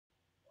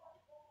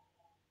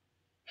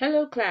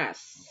Hello,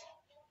 class.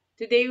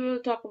 Today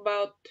we'll talk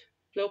about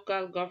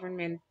local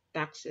government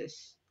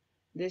taxes.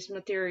 This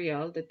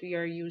material that we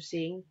are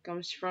using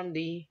comes from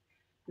the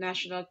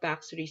National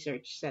Tax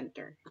Research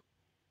Center.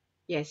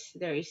 Yes,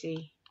 there is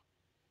a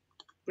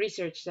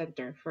research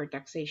center for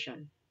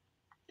taxation.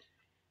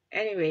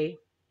 Anyway,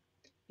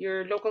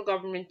 your local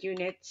government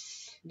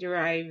units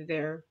derive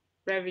their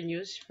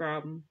revenues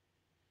from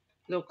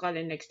local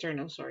and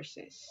external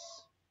sources.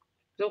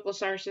 Local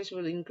sources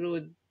will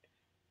include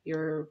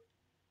your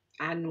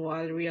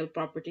annual real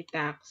property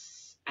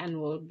tax,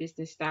 annual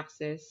business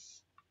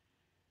taxes,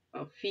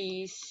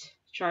 fees,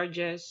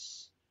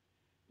 charges,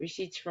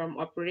 receipts from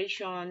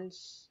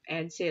operations,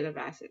 and sale of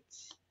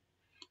assets.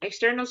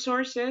 External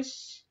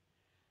sources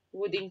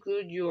would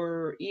include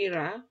your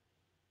ERA,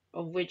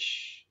 of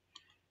which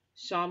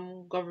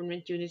some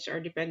government units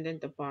are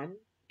dependent upon,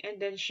 and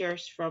then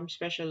shares from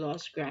special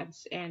laws,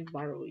 grants, and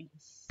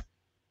borrowings.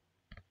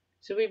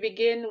 So we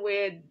begin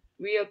with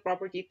real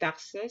property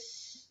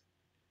taxes,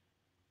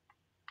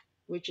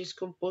 which is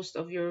composed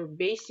of your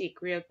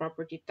basic real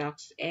property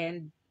tax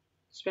and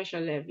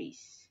special levies.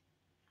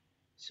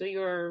 So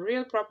your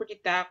real property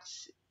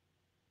tax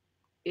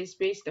is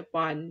based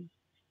upon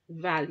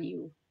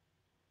value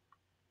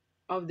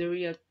of the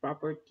real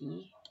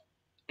property,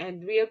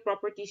 and real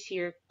properties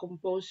here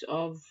composed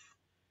of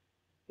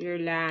your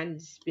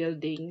lands,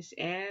 buildings,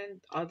 and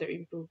other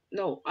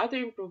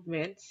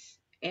improvements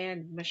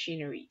and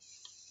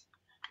machineries.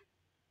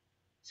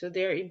 So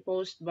they're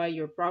imposed by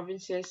your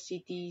provinces,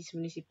 cities,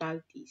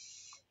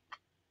 municipalities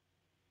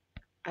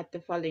at the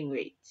following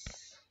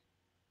rates.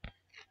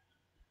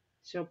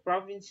 So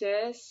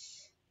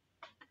provinces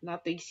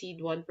not to exceed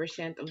 1%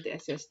 of the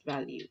assessed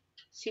value.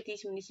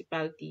 Cities,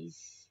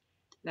 municipalities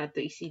not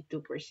to exceed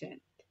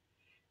 2%.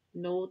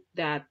 Note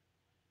that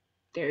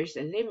there is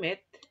a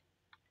limit,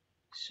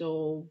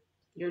 so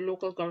your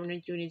local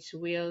government units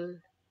will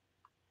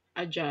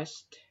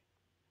adjust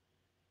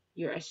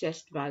your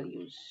assessed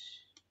values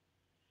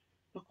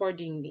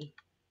accordingly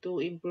to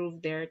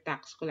improve their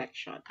tax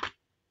collection.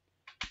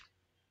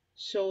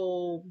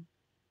 So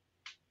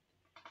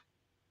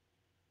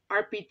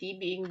RPT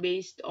being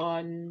based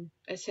on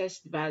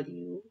assessed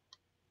value,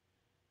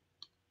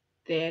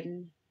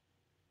 then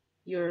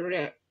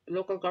your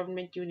local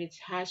government units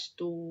has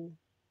to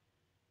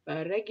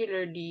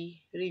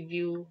regularly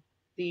review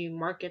the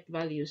market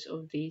values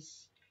of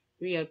these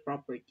real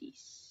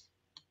properties,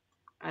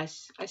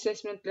 as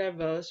assessment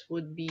levels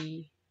would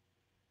be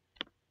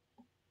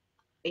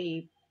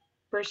a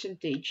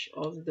percentage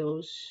of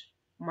those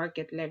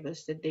market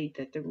levels that they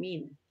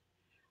determine.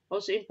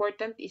 Also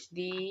important is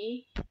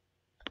the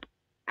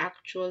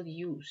actual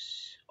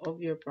use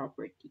of your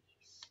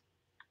properties.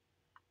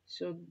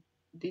 So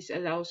this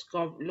allows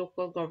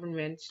local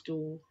governments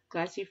to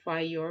classify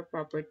your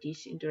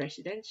properties into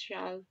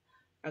residential,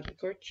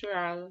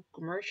 agricultural,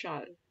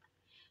 commercial.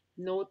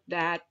 Note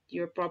that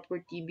your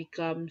property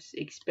becomes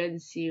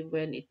expensive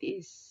when it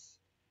is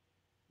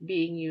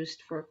being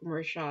used for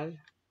commercial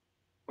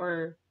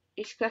or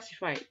is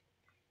classified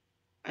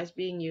as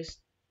being used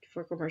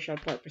for commercial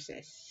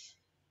purposes.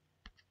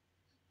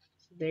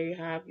 So there you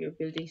have your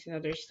buildings and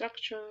other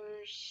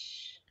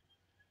structures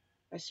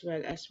as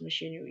well as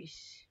machineries.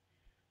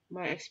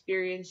 My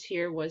experience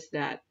here was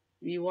that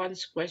we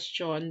once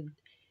questioned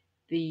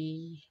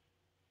the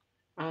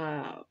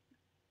uh,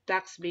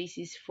 tax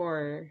basis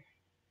for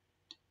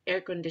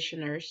air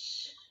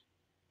conditioners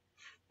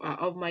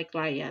of my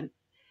client,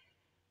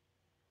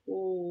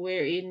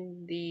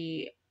 wherein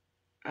the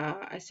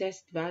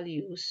assessed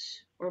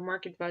values or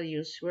market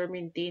values were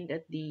maintained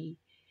at the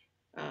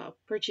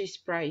purchase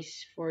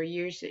price for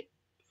years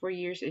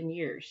and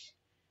years.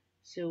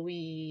 So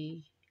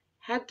we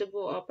had to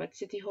go up at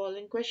City Hall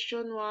and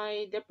question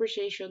why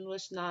depreciation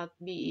was not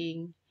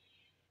being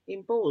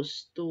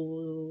imposed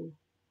to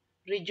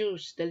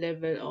reduce the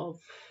level of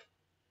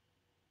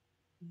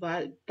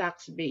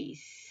tax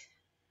base.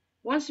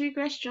 Once we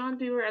questioned,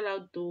 we were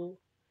allowed to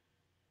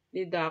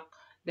deduct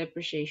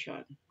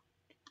depreciation.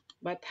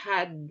 But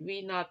had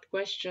we not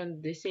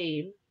questioned the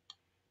same,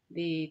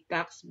 the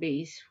tax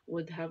base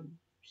would have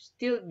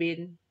still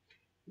been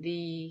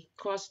the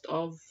cost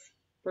of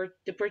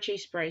the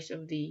purchase price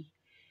of the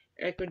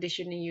air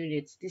conditioning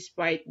units,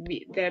 despite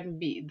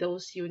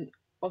those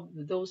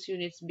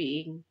units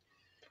being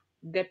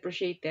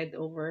depreciated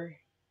over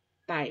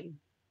time.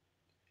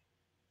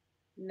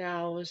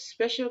 Now,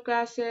 special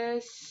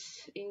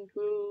classes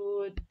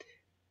include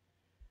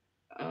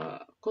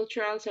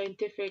cultural,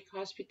 scientific,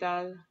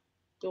 hospital,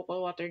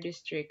 local water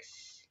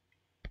districts,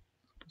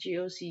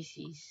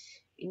 GOCCs,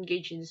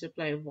 engaged in the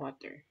supply of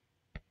water,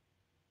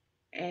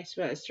 as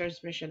well as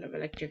transmission of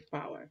electric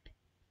power.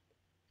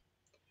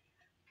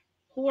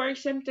 Who are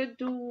exempted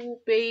to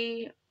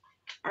pay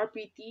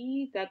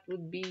RPT? That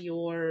would be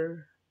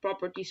your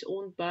properties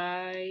owned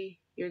by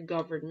your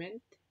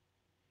government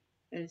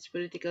and its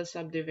political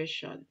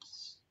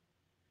subdivisions,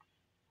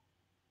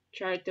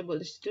 charitable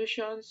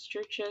institutions,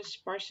 churches,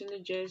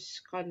 parsonages,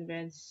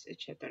 convents,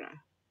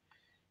 etc.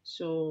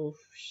 So,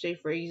 say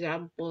for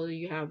example,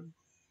 you have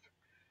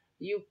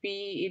UP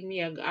in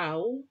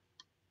Miagao,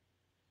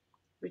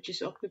 which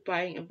is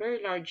occupying a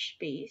very large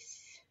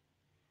space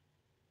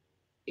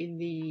in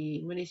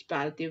the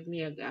municipality of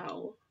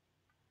Miagao.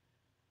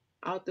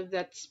 Out of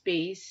that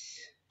space,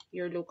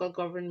 your local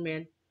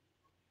government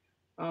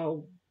uh,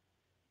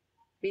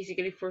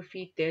 basically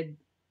forfeited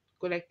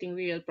collecting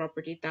real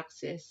property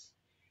taxes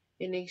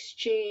in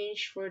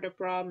exchange for the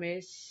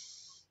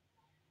promise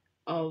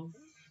of,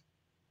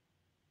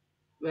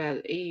 well,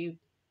 a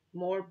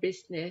more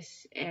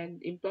business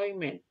and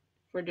employment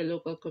for the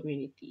local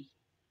community.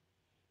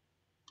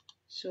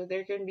 So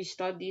there can be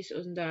studies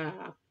on the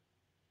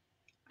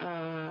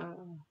uh,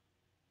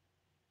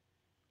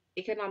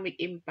 economic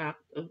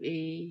impact of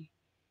the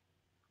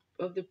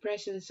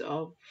presence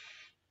of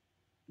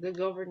the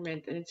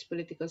government and its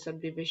political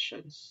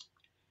subdivisions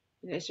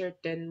in a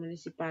certain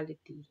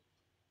municipality,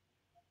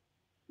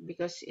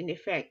 because in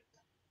effect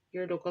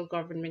your local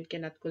government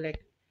cannot collect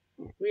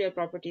real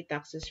property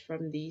taxes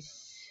from these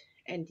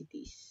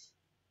entities.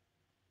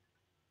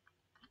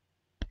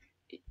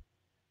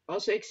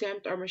 Also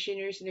exempt are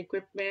machineries and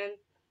equipment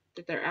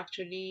that are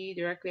actually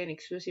directly and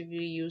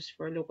exclusively used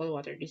for local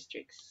water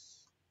districts.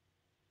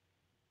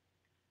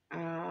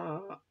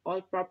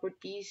 All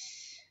properties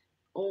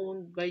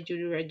owned by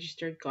duly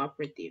registered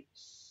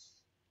cooperatives.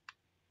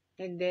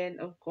 And then,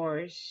 of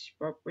course,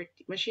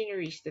 property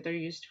machineries that are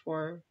used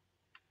for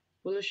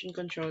pollution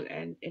control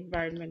and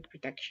environment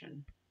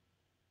protection.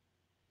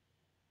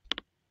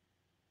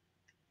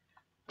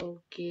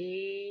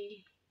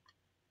 Okay.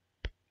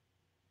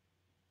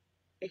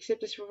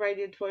 Except as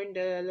provided for in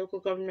the local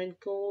government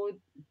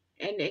code,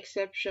 any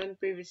exception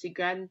previously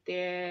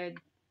granted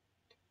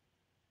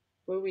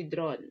were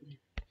withdrawn.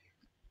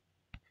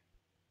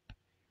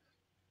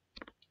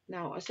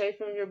 Now, aside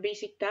from your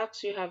basic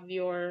tax, you have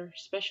your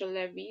special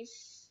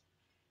levies,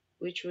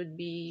 which would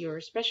be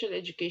your special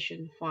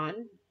education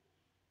fund,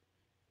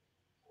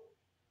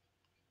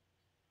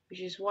 which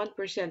is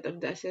 1%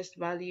 of the assessed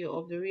value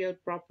of the real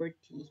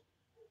property,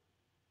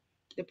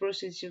 the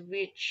proceeds of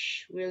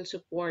which will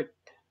support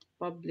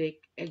public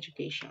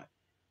education.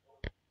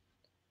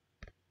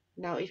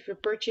 Now, if you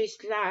purchase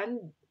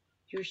land,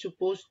 you're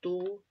supposed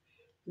to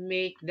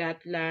make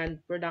that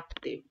land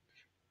productive.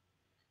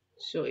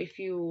 So if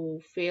you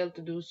fail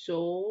to do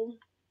so,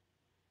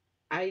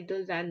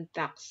 idle land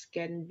tax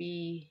can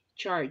be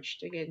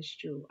charged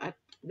against you at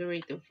the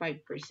rate of 5%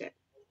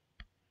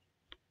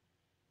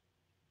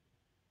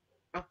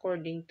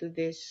 according to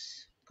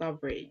this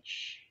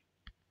coverage.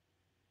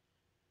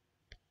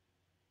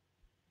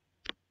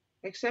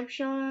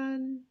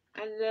 Exemption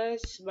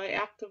unless by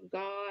act of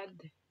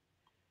God,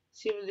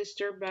 civil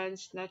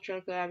disturbance, natural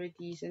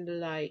calamities, and the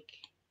like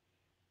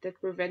that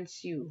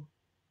prevents you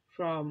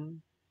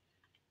from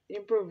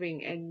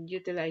improving and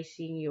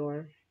utilizing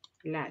your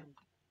land.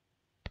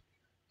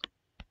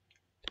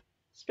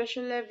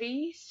 Special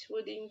levies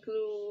would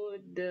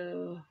include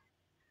the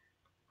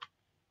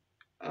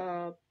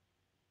uh,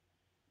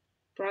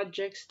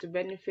 projects to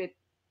benefit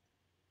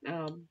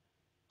um,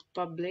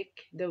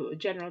 the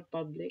general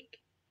public,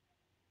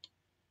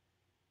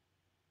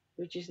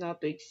 which is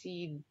not to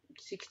exceed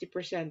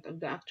 60% of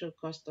the actual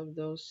cost of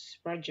those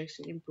projects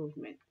and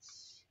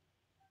improvements,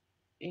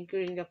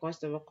 including the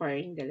cost of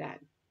acquiring the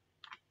land.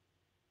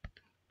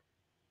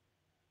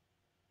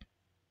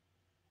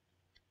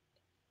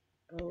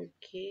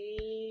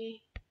 Okay.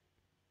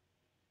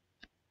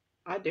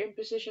 Other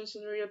impositions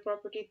on real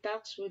property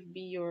tax would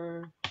be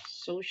your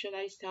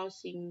socialized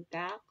housing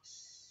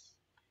tax,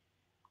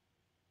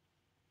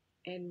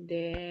 and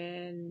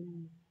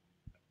then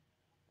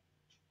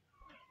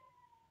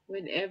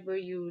whenever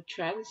you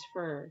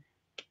transfer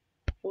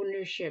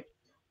ownership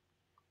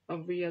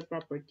of real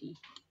property.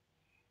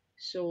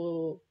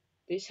 So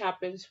this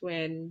happens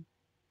when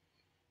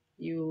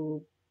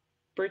you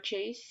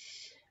purchase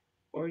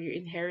or you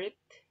inherit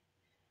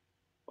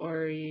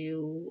or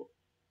you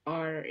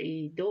are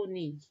a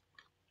donee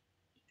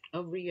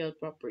of real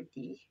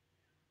property.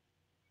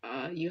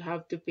 You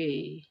have to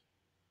pay,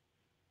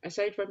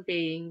 aside from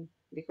paying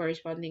the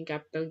corresponding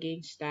capital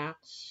gains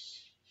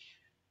tax,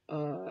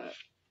 uh,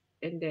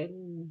 and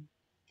then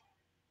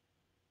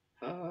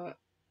uh,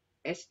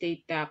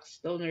 estate tax,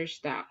 donors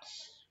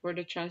tax for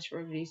the transfer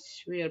of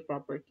these real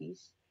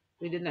properties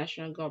with the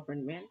national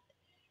government.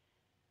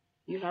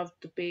 You have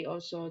to pay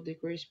also the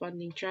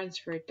corresponding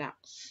transfer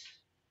tax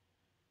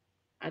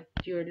at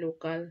your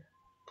local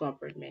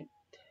government.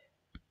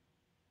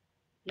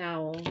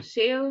 Now,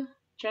 sale,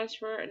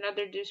 transfer,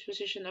 another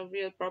disposition of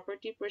real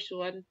property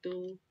pursuant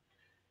to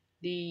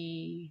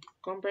the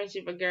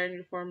Comprehensive Agrarian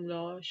Reform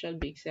Law shall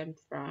be exempt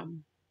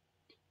from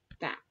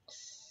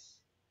tax.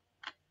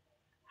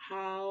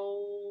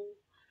 How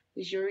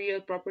is your real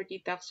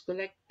property tax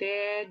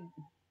collected?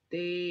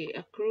 They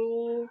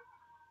accrue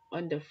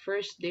on the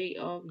first day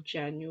of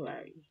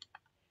January.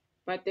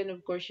 But then,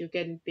 of course, you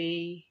can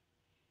pay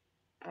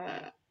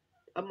uh,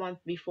 a month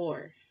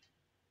before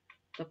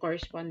the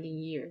corresponding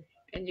year,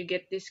 and you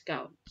get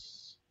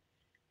discounts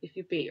if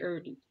you pay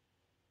early.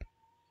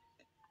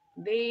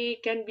 They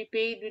can be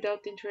paid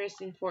without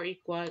interest in four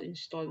equal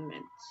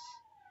installments.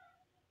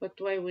 But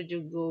why would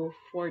you go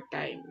four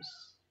times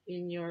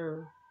in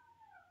your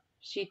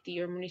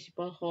city or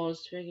municipal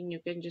halls when you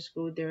can just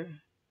go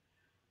there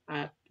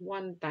at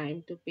one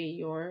time to pay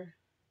your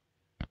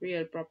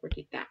real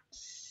property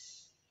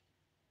tax?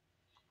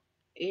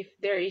 If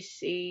there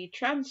is a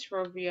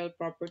transfer of real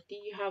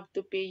property, you have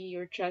to pay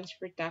your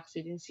transfer tax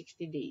within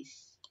 60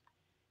 days.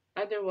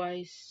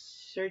 Otherwise,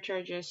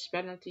 surcharges,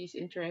 penalties,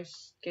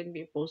 interest can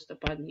be imposed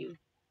upon you.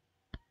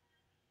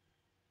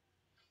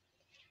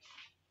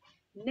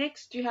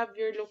 Next, you have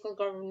your local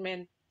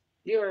government,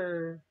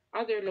 your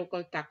other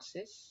local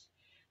taxes,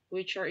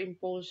 which are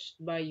imposed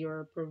by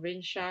your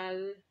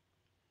provincial,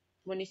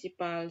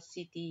 municipal,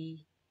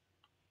 city,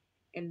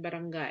 and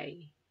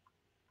barangay.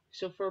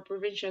 So for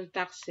provincial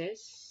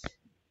taxes,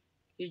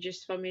 you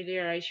just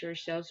familiarize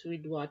yourselves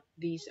with what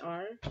these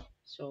are.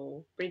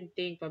 So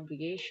printing,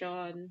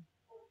 publication,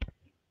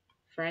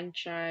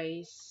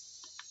 franchise,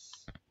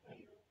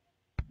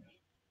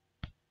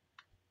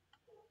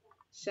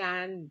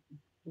 sand,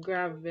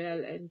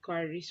 gravel, and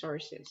car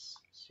resources.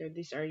 So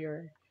these are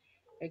your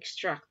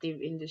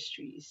extractive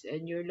industries,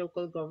 and your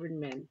local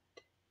government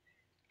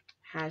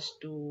has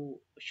to,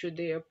 should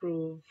they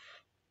approve,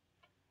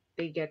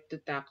 they get to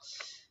tax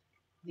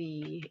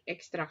the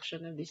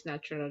extraction of these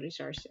natural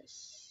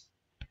resources.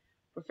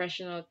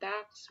 Professional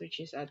tax, which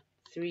is at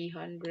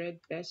 300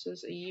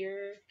 pesos a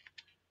year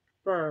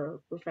per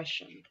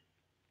profession.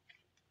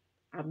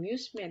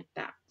 Amusement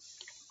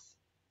tax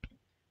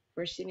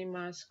for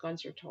cinemas,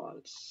 concert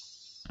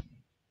halls.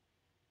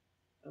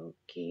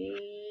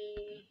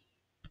 Okay.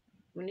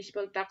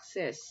 Municipal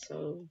taxes,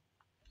 so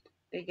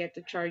they get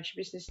to charge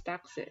business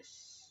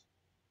taxes,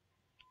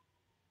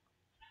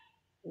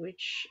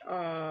 which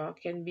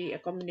can be a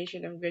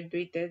combination of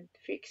graduated,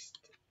 fixed,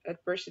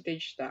 at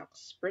percentage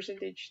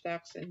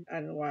tax, and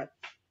annual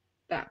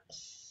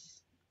tax.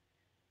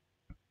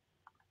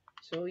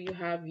 So you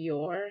have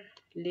your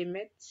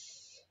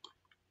limits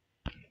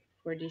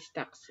for these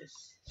taxes.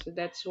 So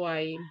that's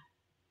why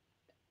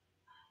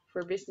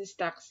for business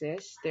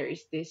taxes, there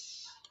is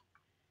this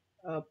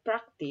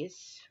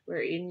practice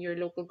wherein your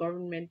local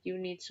government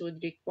units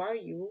would require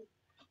you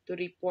to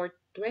report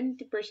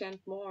 20%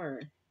 more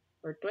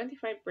or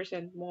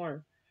 25%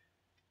 more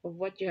of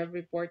what you have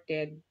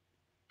reported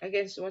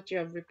against what you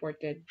have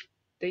reported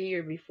the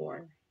year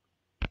before.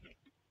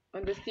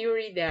 On the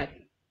theory that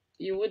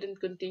you wouldn't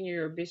continue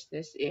your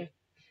business if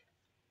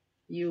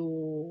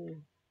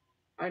you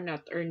are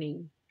not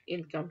earning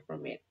income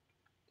from it.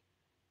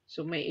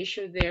 So my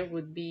issue there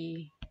would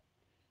be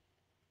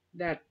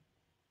that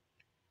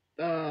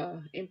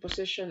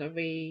imposition of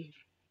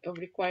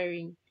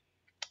requiring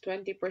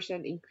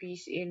 20%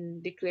 increase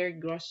in declared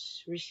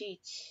gross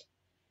receipts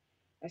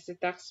as the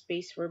tax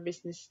base for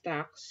business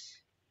tax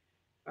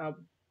uh,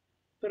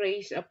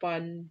 preys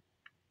upon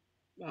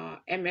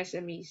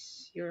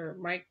MSMEs, your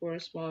micro,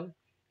 small,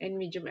 and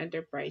medium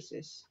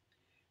enterprises,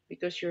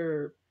 because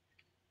your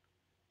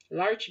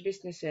large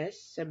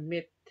businesses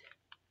submit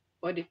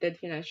audited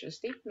financial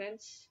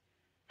statements,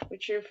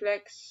 which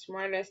reflects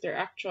more or less their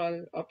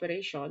actual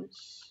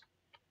operations,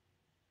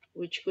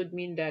 which could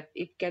mean that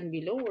it can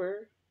be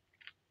lower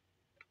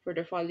for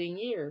the following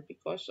year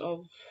because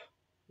of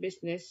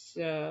business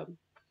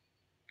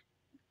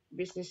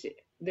business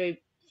the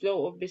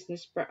flow of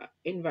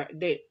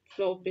the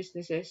flow of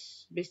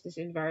business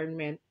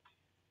environment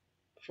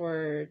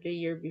for the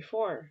year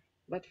before.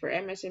 But for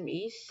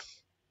MSMEs,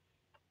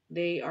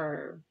 they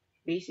are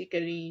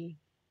basically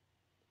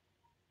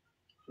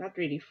not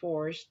really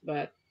forced,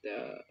 but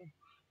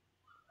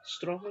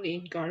strongly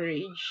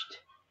encouraged,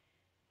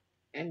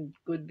 and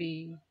could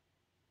be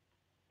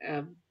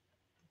um,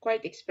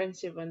 quite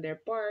expensive on their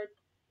part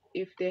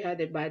if they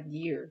had a bad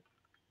year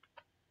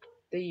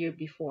the year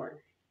before.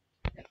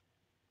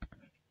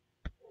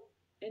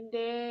 And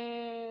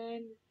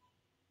then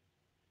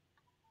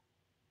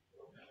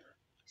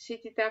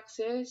city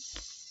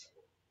taxes,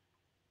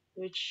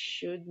 which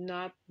should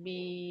not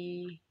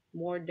be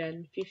more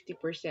than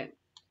 50%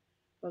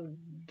 of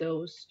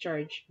those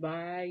charged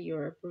by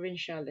your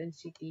provincial or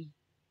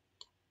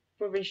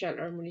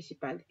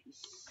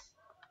municipalities.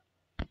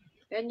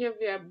 Then you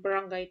have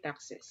barangay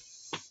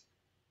taxes.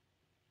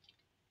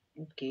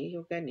 Okay,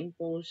 you can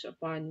impose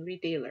upon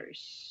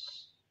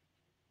retailers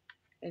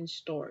and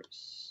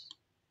stores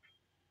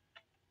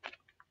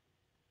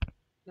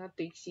not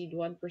to exceed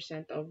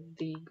 1% of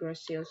the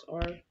gross sales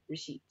or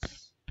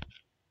receipts.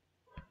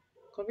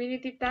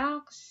 Community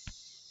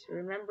tax,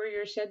 remember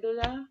your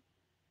cedula?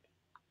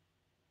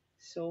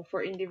 So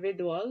for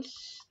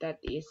individuals, that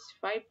is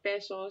 5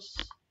 pesos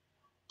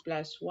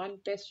plus 1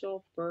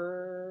 peso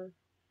per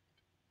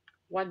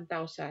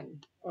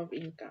 1,000 of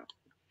income,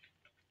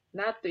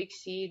 not to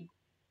exceed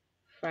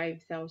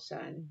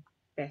 5,000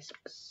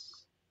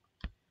 pesos.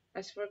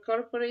 As for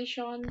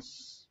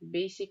corporations,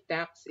 basic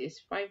tax is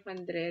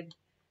 500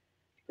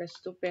 plus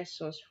 2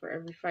 pesos for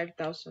every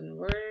 5,000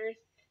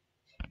 worth,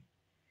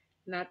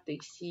 not to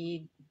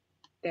exceed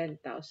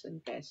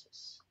 10,000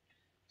 pesos.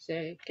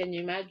 So can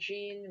you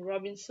imagine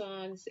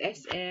Robinsons,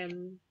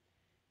 SM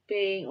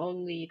paying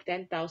only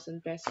 10,000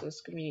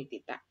 pesos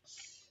community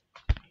tax?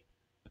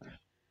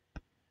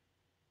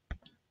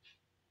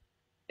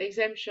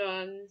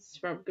 Exemptions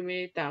from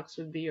community tax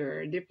would be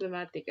your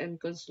diplomatic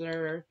and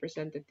consular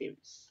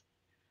representatives,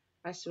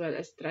 as well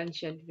as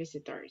transient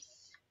visitors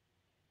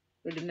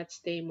who do not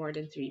stay more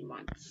than 3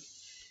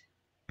 months.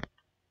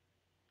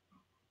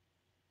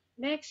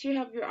 Next, you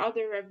have your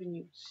other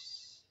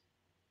revenues.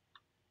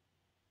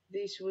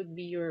 These would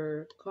be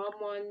your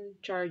common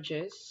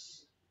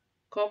charges,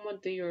 common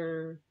to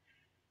your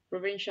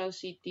provincial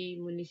city,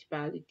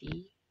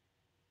 municipality.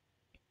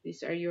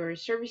 These are your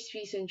service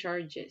fees and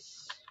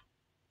charges,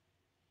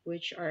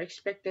 which are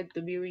expected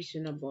to be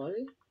reasonable.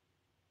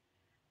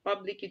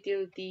 Public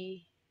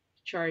utility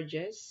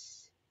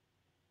charges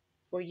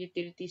for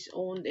utilities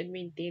owned and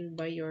maintained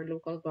by your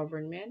local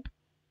government.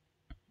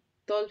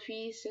 Toll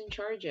fees and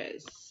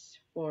charges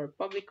for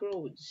public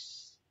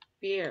roads,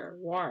 pier,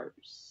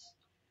 wharves,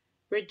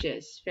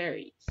 bridges,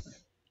 ferries.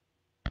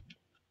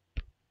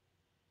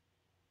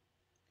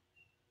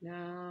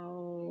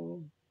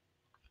 Now,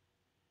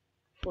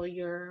 for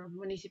your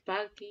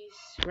municipalities,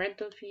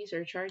 rental fees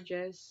or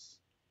charges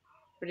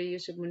for the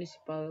use of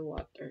municipal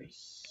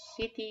waters.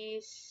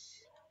 Cities,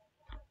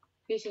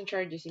 fees and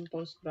charges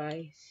imposed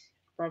by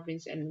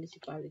province and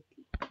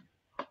municipality.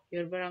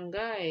 Your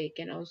barangay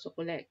can also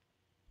collect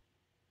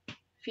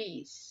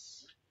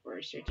fees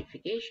for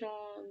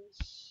certifications,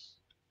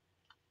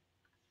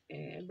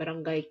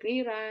 barangay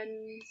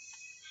clearance,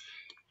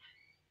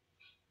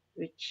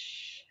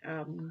 which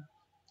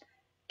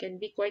can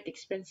be quite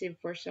expensive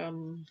for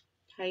some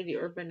highly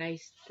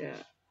urbanized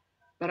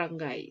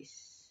barangays.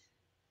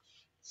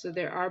 So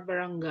there are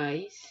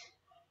barangays,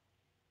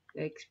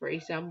 like for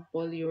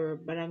example, your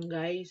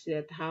barangays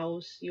that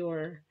house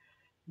your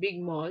big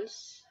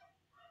malls.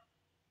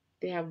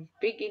 They have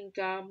big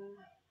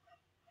income,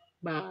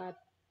 but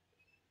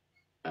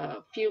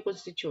few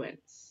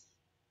constituents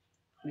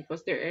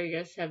because their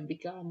areas have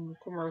become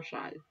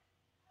commercial.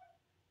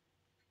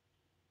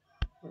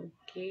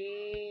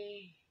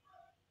 Okay.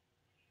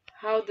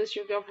 How does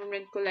your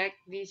government collect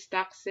these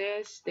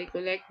taxes? They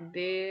collect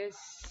this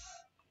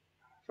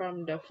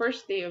from the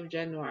first day of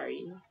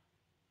January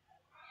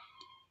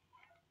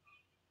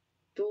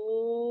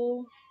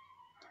to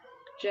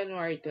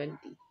January 20.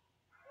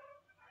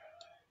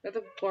 But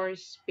of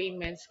course,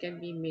 payments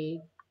can be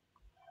made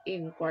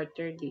in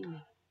quarterly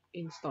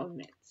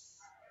installments.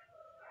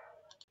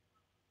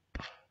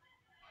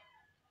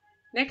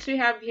 Next, we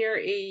have here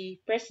a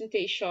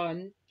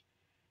presentation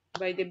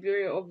by the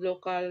Bureau of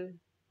Local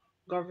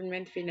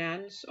Government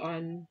Finance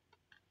on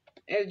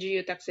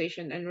LGU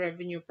taxation and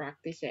revenue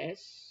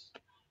practices,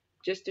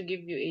 just to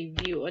give you a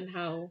view on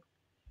how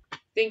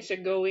things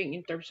are going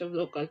in terms of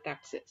local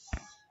taxes.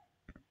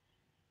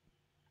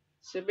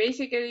 So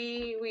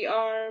basically, we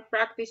are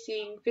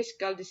practicing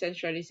fiscal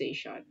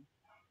decentralization.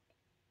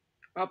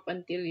 Up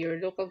until your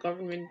local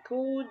government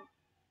code,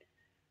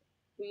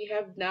 we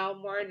have now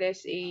more or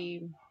less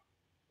a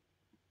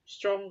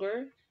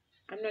stronger,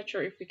 I'm not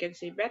sure if we can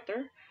say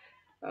better,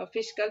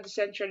 fiscal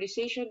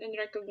decentralization and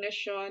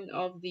recognition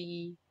of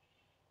the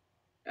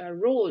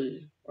role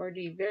or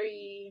the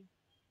very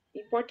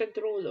important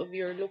role of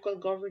your local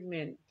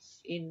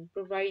governments in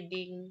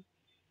providing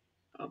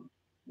um,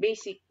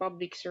 basic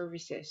public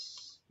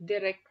services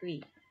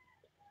directly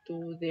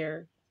to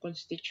their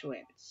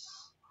constituents.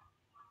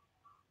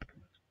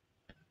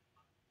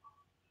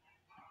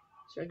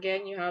 So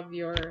again, you have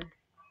your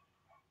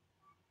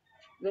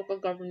local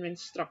government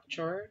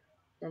structure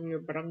from your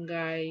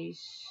barangays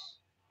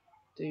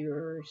to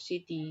your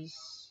cities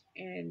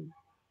and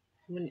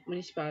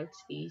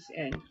municipalities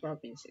and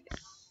provinces.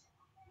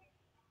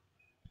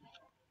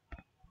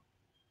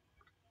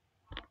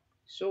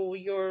 So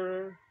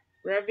your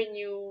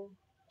revenue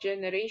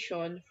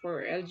generation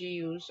for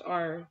LGUs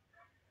are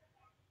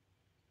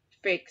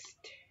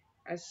fixed.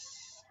 As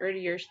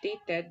earlier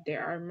stated,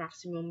 there are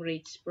maximum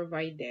rates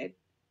provided,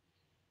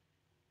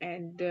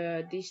 and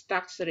these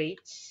tax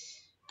rates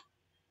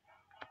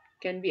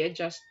can be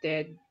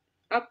adjusted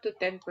up to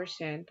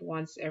 10%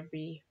 once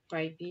every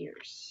 5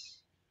 years.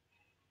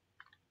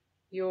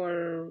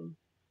 Your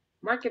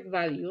market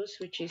values,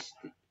 which is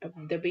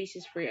the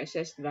basis for your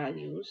assessed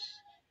values,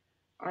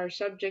 are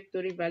subject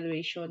to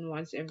revaluation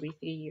once every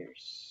 3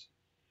 years.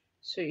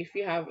 So if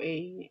you have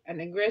an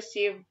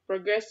aggressive,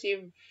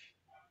 progressive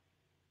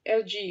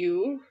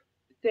LGU,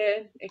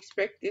 then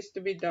expect this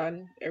to be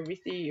done every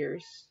 3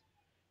 years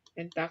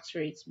and tax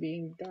rates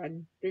being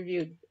done,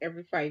 reviewed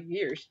every 5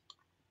 years.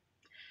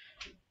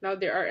 Now,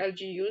 there are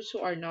LGUs who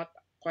are not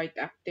quite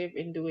active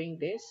in doing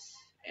this,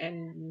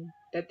 and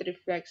that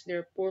reflects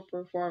their poor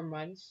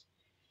performance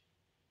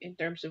in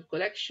terms of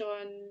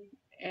collection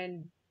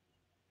and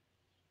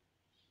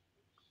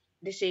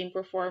the same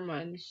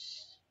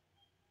performance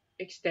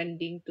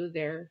extending to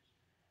their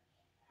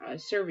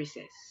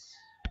services,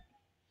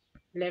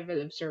 level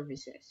of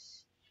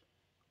services.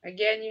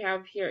 Again, you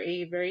have here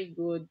a very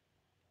good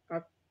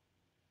uh,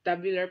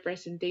 tabular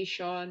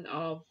presentation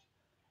of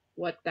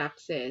what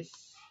taxes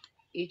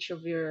each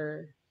of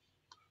your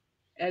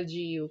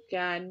LGU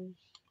can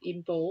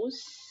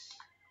impose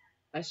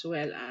as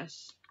well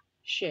as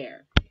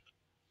share.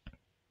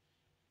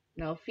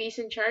 Now, fees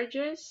and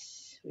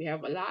charges, we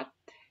have a lot.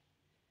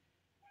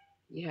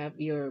 You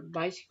have your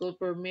bicycle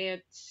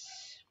permits,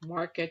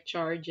 market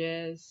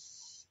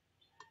charges,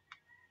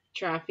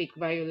 traffic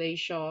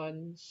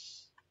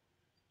violations,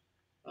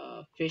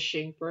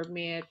 fishing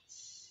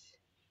permits,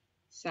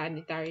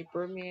 sanitary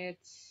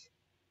permits,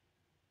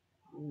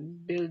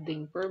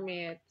 building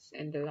permits,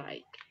 and the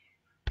like.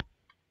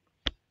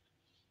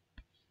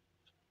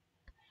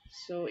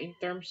 So, in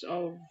terms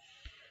of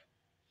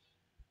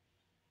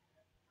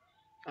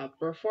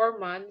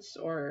performance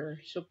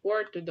or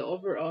support to the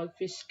overall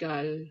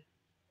fiscal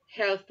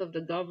health of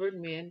the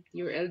government,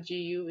 your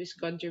LGU is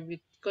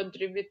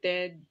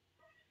contributed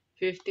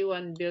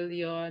 51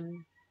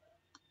 billion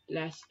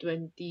last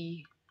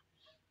 2014.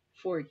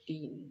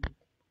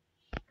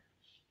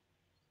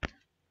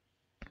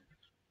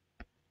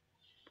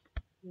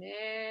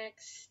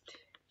 Next,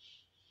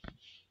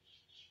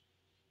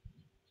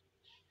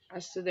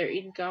 as to their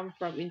income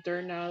from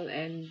internal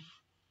and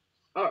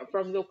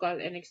from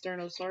local and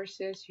external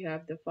sources, you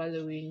have the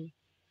following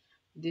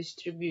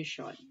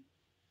distribution.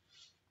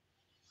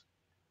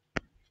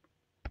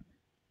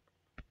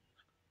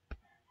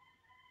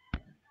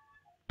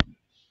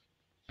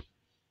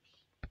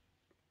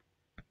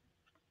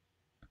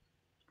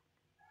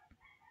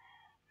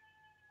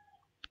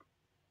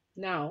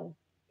 Now,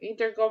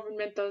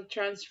 intergovernmental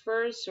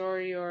transfers or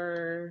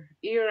your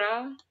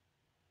ERA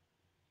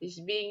is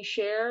being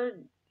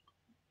shared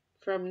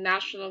from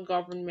national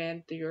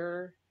government to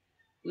your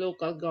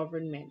local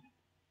government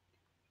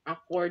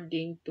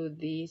according to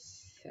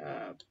this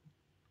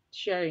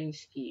sharing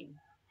scheme.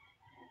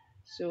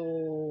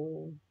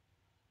 So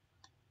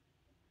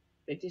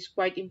it is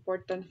quite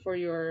important for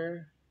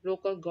your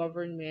local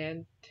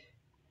government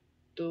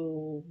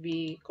to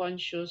be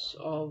conscious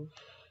of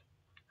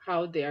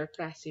how they are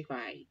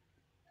classified,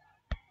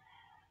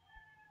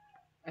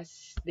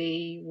 as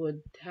they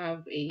would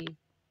have a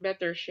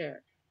better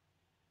share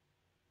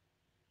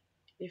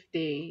if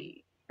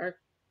they are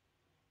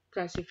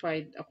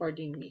classified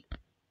accordingly.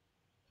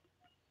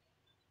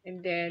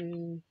 And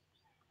then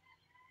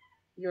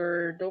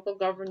your local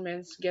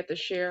governments get a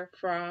share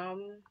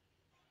from,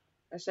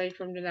 aside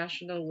from the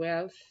national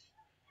wealth,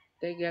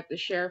 they get a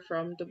share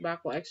from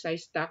tobacco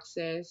excise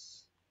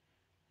taxes,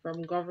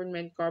 from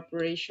government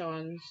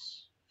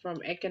corporations, from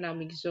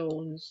economic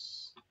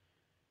zones,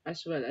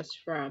 as well as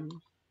from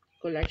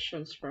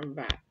collections from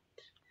VAT.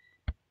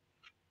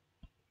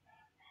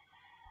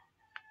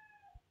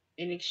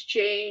 In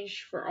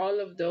exchange for all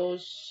of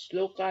those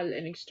local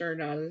and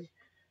external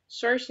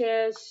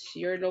sources,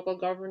 your local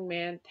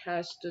government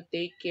has to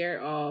take care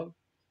of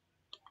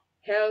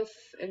health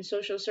and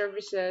social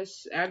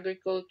services,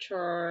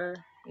 agriculture,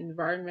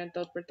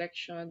 environmental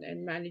protection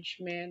and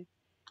management,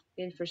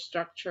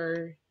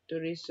 infrastructure,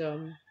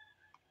 tourism,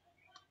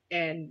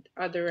 and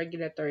other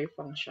regulatory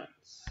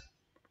functions.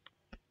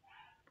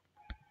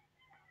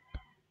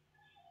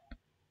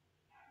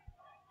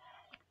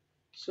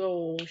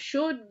 So,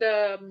 should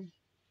the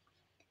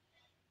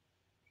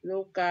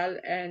local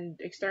and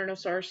external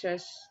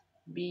sources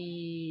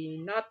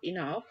be not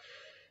enough,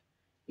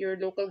 your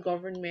local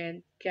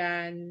government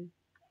can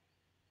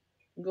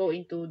go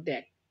into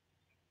debt.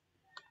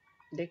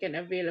 They can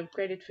avail of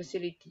credit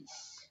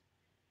facilities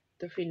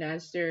to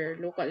finance their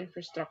local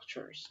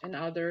infrastructures and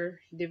other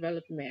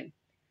development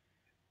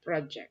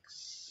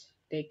projects.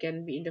 They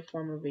can be in the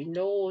form of a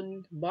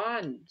loan,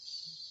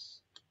 bonds.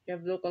 You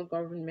have local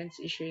governments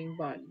issuing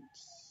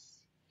bonds.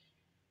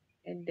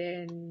 And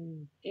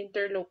then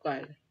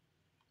interlocal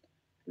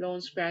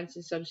loans, grants,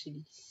 and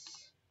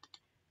subsidies.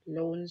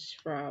 Loans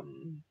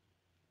from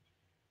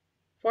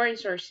foreign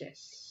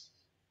sources,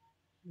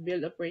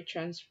 build, operate,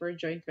 transfer,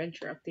 joint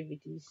venture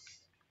activities,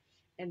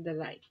 and the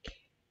like.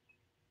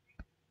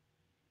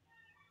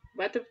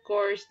 But of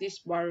course, these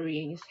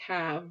borrowings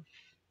have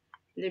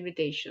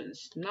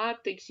limitations,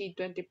 not to exceed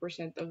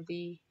 20% of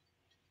the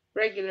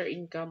regular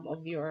income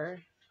of your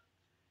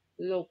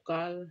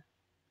local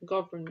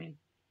government.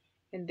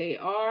 And they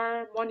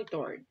are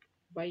monitored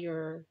by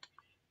your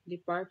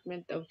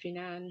Department of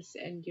Finance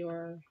and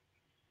your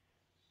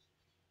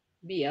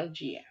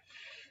BLGF.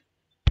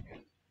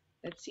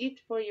 That's it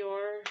for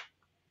your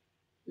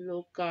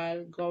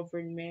local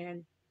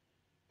government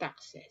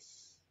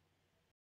taxes.